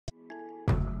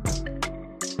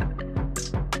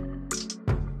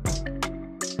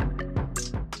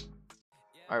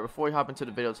Alright, before we hop into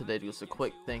the video today, just a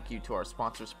quick thank you to our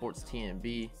sponsor, Sports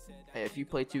TNB. Hey, if you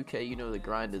play 2K, you know the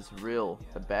grind is real.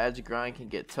 The badge grind can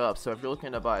get tough, so if you're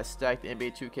looking to buy a stacked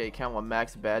NBA 2K account with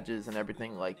max badges and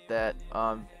everything like that,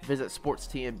 visit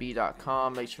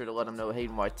sportstnb.com. Make sure to let him know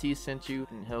Hayden YT sent you,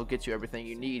 and he'll get you everything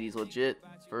you need. He's legit.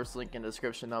 First link in the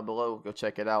description down below. Go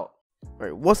check it out.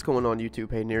 Alright, what's going on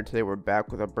YouTube? Hayden here. Today we're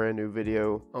back with a brand new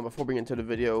video. Before we get into the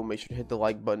video, make sure to hit the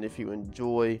like button if you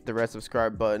enjoy, the red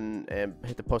subscribe button, and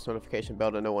hit the post notification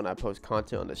bell to know when I post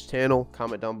content on this channel.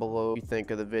 Comment down below what you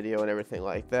think of the video and everything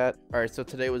like that. Alright, so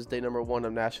today was day number 1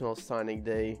 of National Signing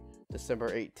Day,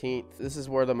 December 18th. This is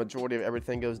where the majority of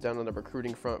everything goes down on the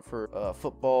recruiting front for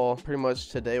football. Pretty much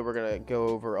today we're gonna go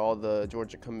over all the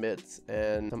Georgia commits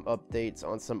and some updates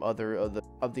on some other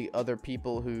of the other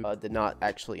people who did not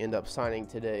actually end up signing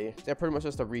today. Yeah, pretty much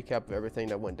just a recap of everything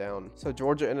that went down. So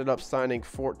Georgia ended up signing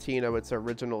 14 of its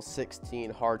original 16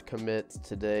 hard commits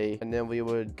today, and then we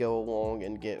would go along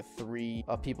and get 3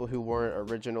 people who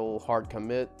weren't original hard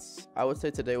commits. I would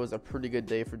say today was a pretty good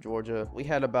day for Georgia. We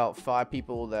had about 5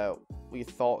 people that we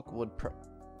thought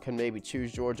can maybe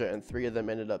choose Georgia, and 3 of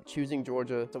them ended up choosing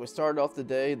Georgia. So we started off the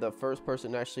day. The first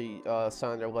person to actually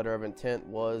signed their letter of intent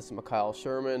was Mekhail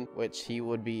Sherman, which he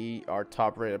would be our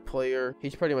top rated player.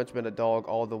 He's pretty much been a dog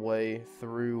all the way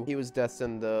through. He was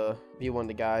destined to be one of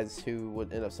the guys who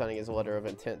would end up signing his letter of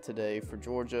intent today for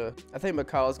Georgia. I think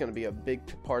Mekhail is going to be a big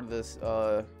part of this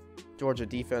Georgia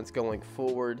defense going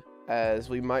forward, as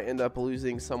we might end up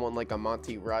losing someone like a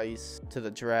Monty Rice to the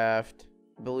draft.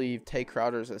 I believe Tay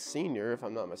Crowder's a senior, if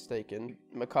I'm not mistaken.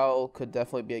 Mekhail could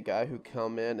definitely be a guy who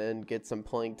come in and get some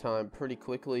playing time pretty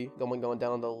quickly. Going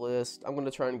down the list, I'm going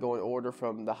to try and go in order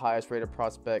from the highest rated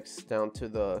prospects down to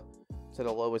the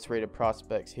lowest rated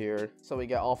prospects here. So we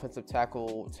got offensive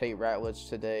tackle Tate Ratledge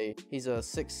today. He's a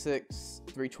 6'6",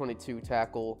 322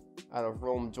 tackle out of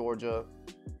Rome, Georgia.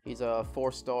 He's a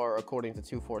 4-star according to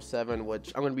 247,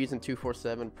 which I'm going to be using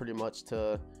 247 pretty much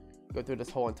to go through this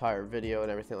whole entire video and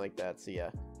everything like that. So yeah,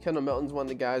 Kendall Milton's one of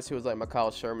the guys who was like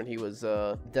Mekhail Sherman. He was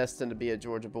destined to be a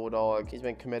Georgia Bulldog. He's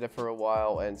been committed for a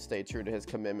while and stayed true to his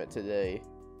commitment today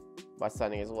by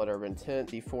signing his letter of intent.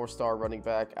 The 4-star running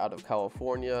back out of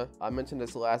California. I mentioned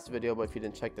this last video, but if you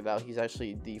didn't check that out, he's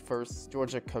actually the first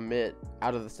Georgia commit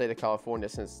out of the state of California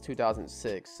since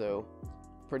 2006. So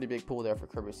pretty big pool there for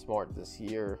Kirby Smart this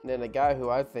year. And then a guy who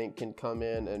I think can come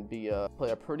in and play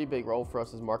a pretty big role for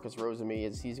us is Marcus Rosemy,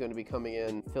 as he's going to be coming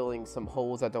in filling some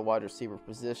holes at the wide receiver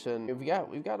position. We've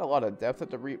got a lot of depth at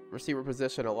the receiver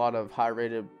position, a lot of high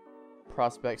rated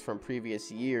prospects from previous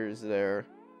years there.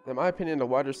 In my opinion, the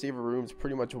wide receiver room is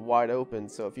pretty much wide open,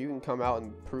 so if you can come out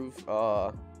and prove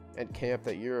at camp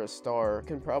that you're a star, you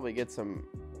can probably get some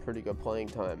pretty good playing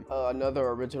time. Another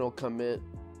original commit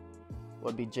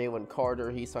would be Jalen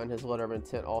Carter. He signed his letter of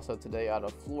intent also today out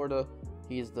of Florida.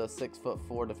 He's the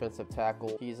 6'4" defensive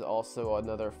tackle. He's also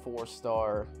another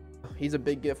 4-star. He's a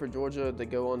big get for Georgia to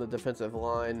go on the defensive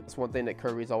line. It's one thing that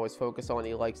Kirby's always focused on.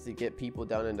 He likes to get people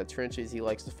down in the trenches. He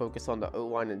likes to focus on the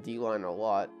O-line and D-line a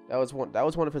lot. That was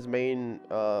one of his main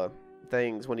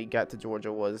things when he got to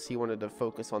Georgia, was he wanted to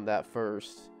focus on that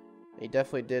first. He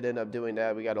definitely did end up doing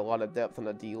that. We got a lot of depth on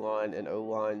the D-line and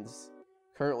O-lines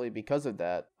currently because of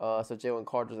that. So Jalen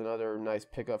Carter's another nice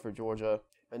pickup for Georgia.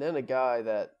 And then a guy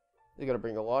that is going to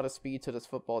bring a lot of speed to this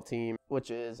football team,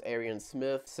 which is Arian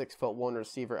Smith, 6'1"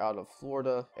 receiver out of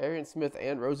Florida. Arian Smith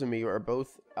and Rosemy are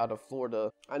both out of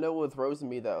Florida. I know with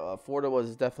Rosemy that Florida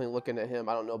was definitely looking at him.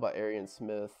 I don't know about Arian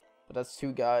Smith, but that's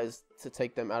 2 guys to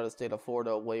take them out of the state of Florida,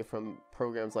 away from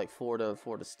programs like Florida and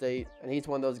Florida State. And he's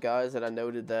one of those guys that I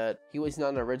noted that he was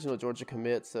not an original Georgia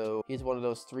commit, so he's one of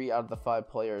those 3 out of the 5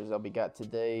 players that we got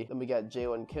today. Then we got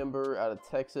Jalen Kimber out of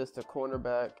Texas, the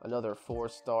cornerback, another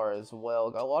 4-star as well.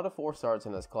 Got a lot of 4-stars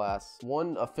in this class.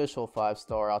 1 official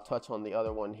 5-star. I'll touch on the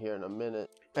other one here in a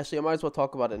minute. Actually, I might as well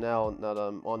talk about it now that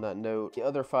I'm on that note. The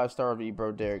other 5-star would be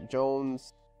Broderick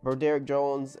Jones. Broderick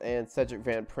Jones and Cedric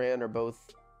Van Pran are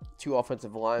both 2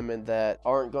 offensive linemen that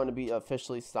aren't going to be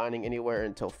officially signing anywhere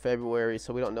until February,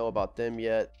 so we don't know about them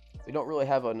yet. We don't really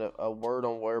have a word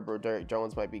on where Broderick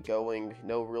Jones might be going.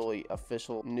 No really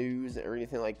official news or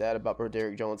anything like that about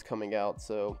Broderick Jones coming out.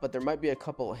 So, but there might be a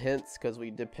couple hints, because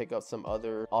we did pick up some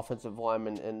other offensive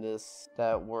linemen in this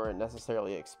that weren't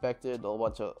necessarily expected.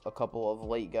 A couple of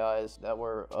late guys that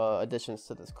were additions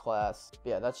to this class.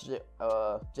 Yeah, that's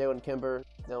Jalen Kimber.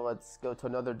 Now let's go to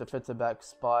another defensive back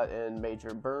spot in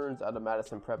Major Burns out of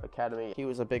Madison Prep Academy. He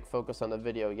was a big focus on the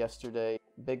video yesterday.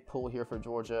 Big pull here for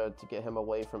Georgia to get him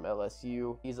away from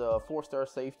LSU. He's a 4-star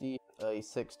safety. He's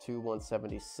 6'2",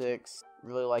 176.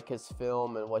 Really like his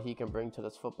film and what he can bring to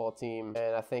this football team.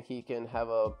 And I think he can have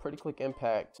a pretty quick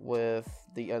impact with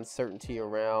the uncertainty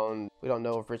around. We don't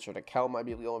know if Richard Akell might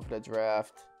be going for the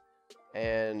draft.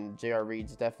 And J.R.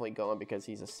 Reed's definitely gone because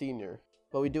he's a senior.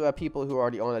 But we do have people who are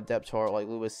already on a depth chart, like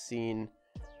Lewis Seen,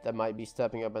 that might be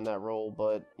stepping up in that role.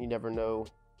 But you never know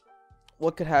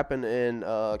what could happen in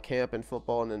camp and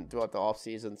football and then throughout the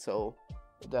offseason. So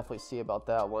we'll definitely see about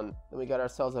that one. Then we got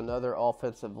ourselves another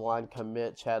offensive line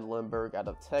commit, Chad Lindbergh out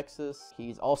of Texas.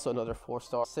 He's also another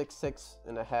 4-star, 6'6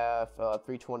 and a half,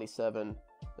 327.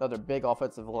 Another big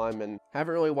offensive lineman.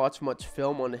 Haven't really watched much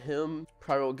film on him.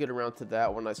 Probably will get around to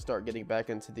that when I start getting back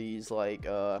into these like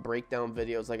breakdown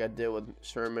videos like I did with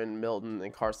Sherman, Milton,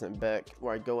 and Carson Beck,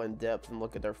 where I go in depth and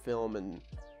look at their film and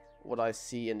what I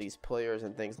see in these players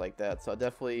and things like that. So I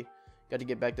definitely got to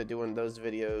get back to doing those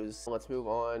videos. Let's move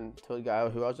on to a guy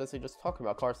who I was just talking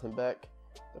about, Carson Beck,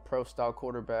 the pro-style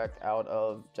quarterback out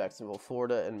of Jacksonville,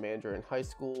 Florida, in Mandarin High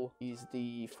School. He's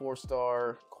the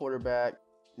 4-star quarterback,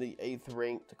 the 8th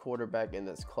ranked quarterback in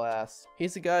this class.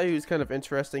 He's a guy who's kind of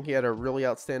interesting. He had a really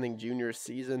outstanding junior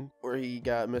season where he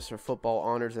got Mr. Football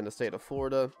honors in the state of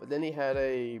Florida. But then he had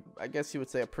I guess you would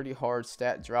say, a pretty hard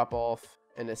stat drop-off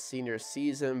in his senior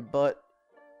season. But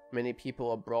many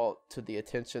people have brought to the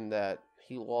attention that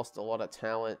he lost a lot of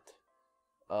talent.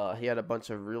 He had a bunch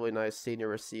of really nice senior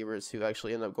receivers who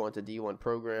actually ended up going to D1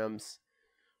 programs.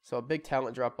 So a big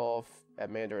talent drop-off at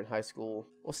Mandarin High School.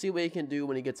 We'll see what he can do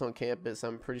when he gets on campus.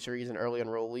 I'm pretty sure he's an early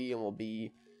enrollee and will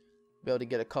be able to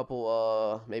get a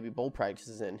couple maybe bowl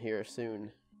practices in here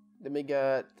soon. Then we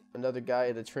got another guy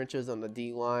in the trenches on the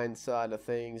D-line side of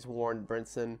things, Warren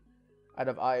Brinson out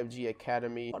of IFG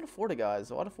Academy. A lot of Florida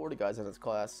guys in this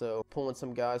class. So pulling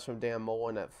some guys from Dan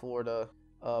Mullen at Florida.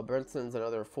 Brinson's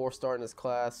another 4-star in his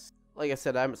class. Like I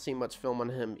said, I haven't seen much film on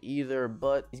him either,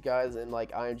 but these guys in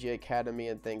like IMG Academy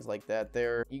and things like that,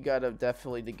 you gotta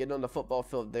definitely, to get on the football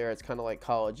field there, it's kind of like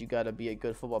college. You gotta be a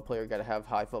good football player, gotta have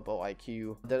high football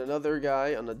IQ. Then another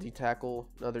guy on the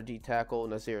another D tackle,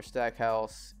 Nazir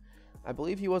Stackhouse. I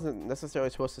believe he wasn't necessarily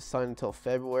supposed to sign until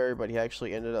February, but he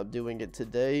actually ended up doing it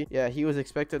today. Yeah, he was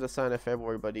expected to sign in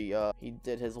February, but he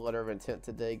did his letter of intent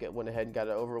today, went ahead and got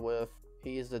it over with.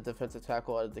 He's the defensive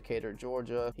tackle out of Decatur,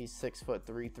 Georgia. He's 6'3",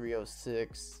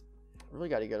 306. Really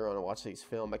got to get around and watch these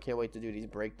film. I can't wait to do these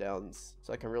breakdowns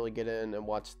so I can really get in and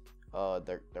watch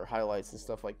their highlights and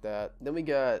stuff like that. Then we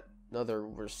got another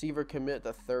receiver commit,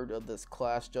 the 3rd of this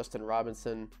class, Justin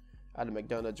Robinson out of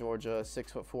McDonough, Georgia,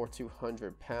 6'4",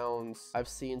 200 pounds. I've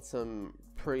seen some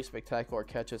pretty spectacular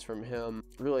catches from him.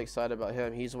 Really excited about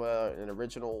him. He's an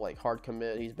original like hard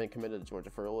commit. He's been committed to Georgia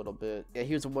for a little bit. Yeah,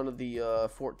 he was one of the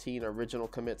 14 original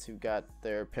commits who got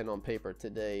their pen on paper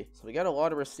today. So we got a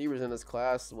lot of receivers in this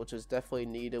class, which is definitely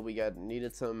needed. We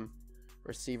needed some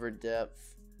receiver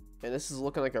depth. And this is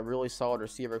looking like a really solid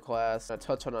receiver class. I'll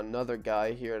touch on another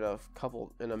guy here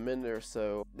in a minute or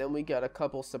so. Then we got a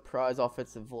couple surprise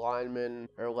offensive linemen,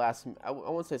 or I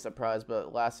won't say surprise,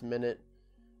 but last minute.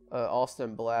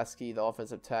 Austin Blasky, the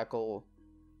offensive tackle,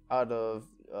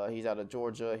 he's out of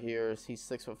Georgia here. He's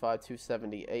 6'5",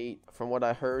 278. From what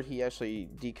I heard, he actually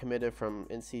decommitted from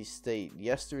NC State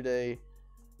yesterday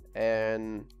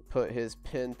and put his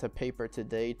pen to paper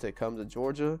today to come to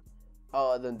Georgia.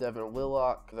 Then Devin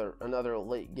Willock, another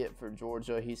late get for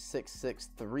Georgia. He's 6'6",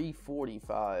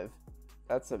 345.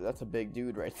 That's a big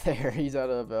dude right there. He's out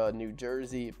of New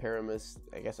Jersey, Paramus.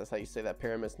 I guess that's how you say that,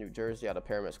 Paramus, New Jersey, out of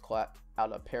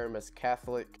Paramus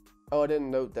Catholic. Oh, I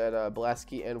didn't note that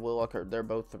Blasky and Willock they're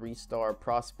both 3-star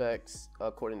prospects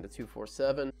according to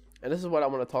 247. And this is what I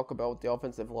want to talk about with the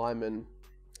offensive linemen,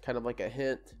 kind of like a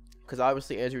hint, because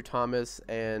obviously Andrew Thomas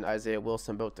and Isaiah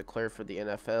Wilson both declared for the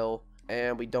NFL.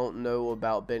 And we don't know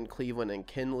about Ben Cleveland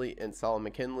and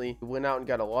Solomon Kinley. We went out and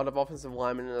got a lot of offensive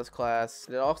linemen in this class.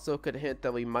 And it also could hint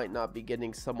that we might not be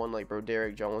getting someone like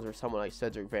Broderick Jones or someone like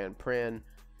Cedric Van Pran.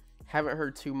 Haven't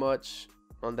heard too much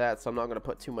on that, so I'm not going to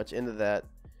put too much into that.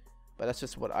 But that's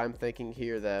just what I'm thinking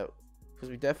here, because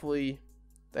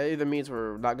that either means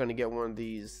we're not going to get one of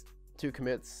these 2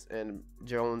 commits, and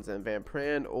Jones and Van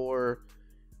Pran, or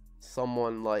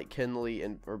someone like Kinley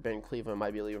or Ben Cleveland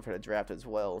might be leaving for the draft as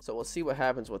well. So we'll see what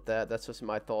happens with that. That's just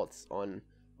my thoughts on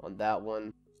that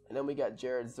one. And then we got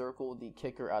Jared Zirkle, the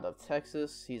kicker out of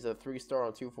Texas. He's a 3-star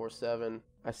on 247.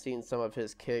 I've seen some of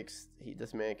his kicks.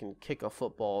 This man can kick a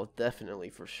football, definitely,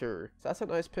 for sure. So that's a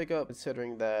nice pickup,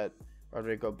 considering that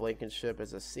Rodrigo Blankenship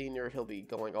is a senior. He'll be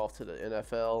going off to the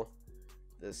NFL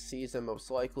this season, most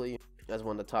likely, as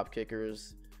one of the top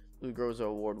kickers. Lou Groza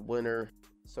Award winner.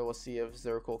 So we'll see if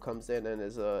Zirkle comes in and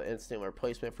is an instant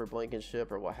replacement for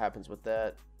Blankenship, or what happens with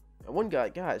that. And one guy,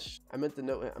 gosh, I meant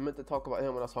to talk about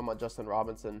him when I was talking about Justin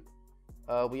Robinson.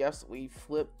 We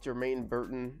flipped Jermaine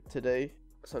Burton today.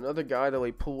 So another guy that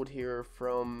we pulled here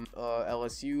from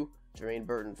LSU, Jermaine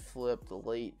Burton flipped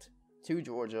late to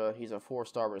Georgia. He's a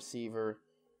 4-star receiver.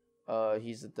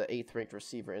 He's the 8th ranked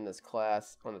receiver in this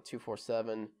class on a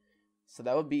 247. So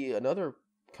that would be another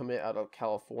commit out of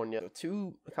California.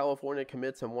 2 California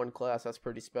commits in 1 class. That's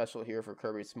pretty special here for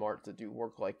Kirby Smart to do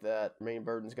work like that. Jermaine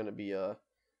Burton's going to be a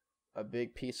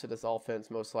big piece of this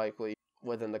offense most likely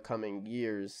within the coming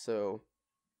years. So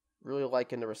really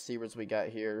liking the receivers we got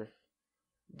here.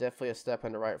 Definitely a step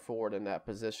in the right forward in that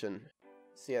position.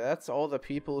 So yeah, that's all the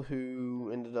people who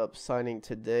ended up signing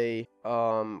today.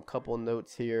 Couple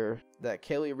notes here that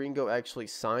Kelly Ringo actually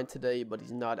signed today, but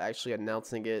he's not actually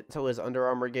announcing it until his Under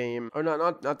Armour game, or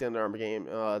not the Under Armour game,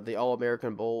 the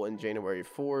All-American Bowl in January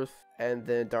 4th. And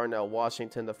then Darnell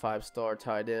Washington, the 5-star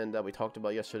tight end that we talked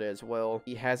about yesterday as well.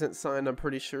 He hasn't signed, I'm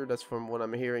pretty sure. That's from what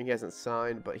I'm hearing. He hasn't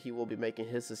signed, but he will be making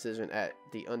his decision at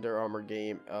the Under Armour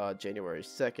game January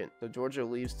 2nd. So Georgia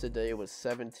leaves today with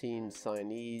 17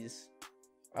 signees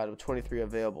out of 23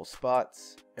 available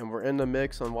spots, and we're in the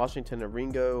mix on Washington and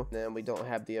Ringo. And we don't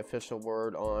have the official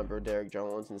word on Broderick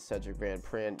Jones and Cedric Van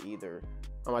Pran either.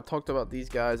 I talked about these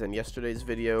guys in yesterday's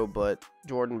video, but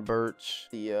Jordan Birch,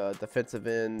 the defensive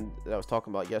end that I was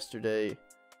talking about yesterday,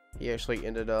 he actually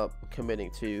ended up committing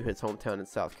to his hometown in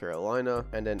South Carolina.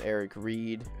 And then Eric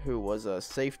Reed, who was a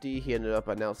safety, he ended up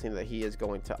announcing that he is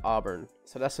going to Auburn.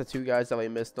 So that's the 2 guys that we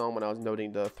missed on when I was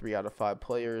noting the 3 out of 5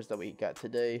 players that we got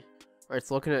today. Alright,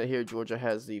 so looking at it here, Georgia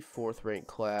has the 4th ranked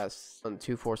class on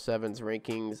 247's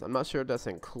rankings. I'm not sure if that's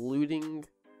including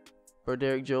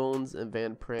Broderick Jones and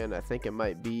Van Pran. I think it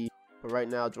might be. But right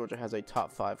now, Georgia has a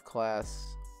top 5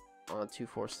 class on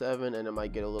 247, and it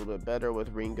might get a little bit better with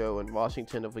Ringo and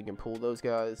Washington if we can pull those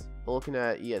guys. But looking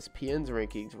at ESPN's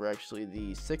rankings, we're actually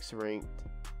the 6th ranked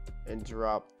and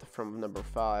dropped from number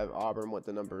 5. Auburn went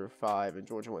to number 5 and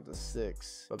Georgia went to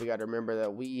 6. But we got to remember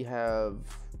that we have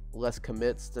less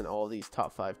commits than all these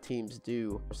top 5 teams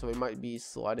do, so we might be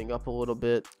sliding up a little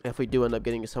bit if we do end up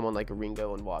getting someone like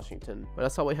Ringo and Washington. But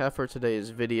that's all we have for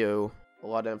today's video. A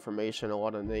lot of information, a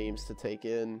lot of names to take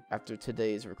in after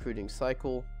today's recruiting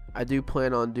cycle. I do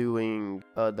plan on doing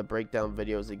the breakdown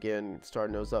videos again,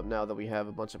 starting those up now that we have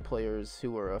a bunch of players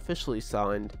who are officially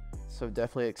signed. So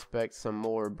definitely expect some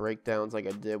more breakdowns like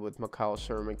I did with Mekhail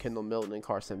Sherman, Kendall Milton, and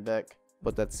Carson Beck.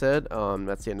 But that said,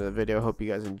 that's the end of the video. Hope you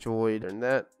guys enjoyed. And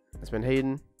that, it's been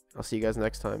Hayden. I'll see you guys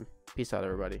next time. Peace out,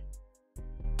 everybody.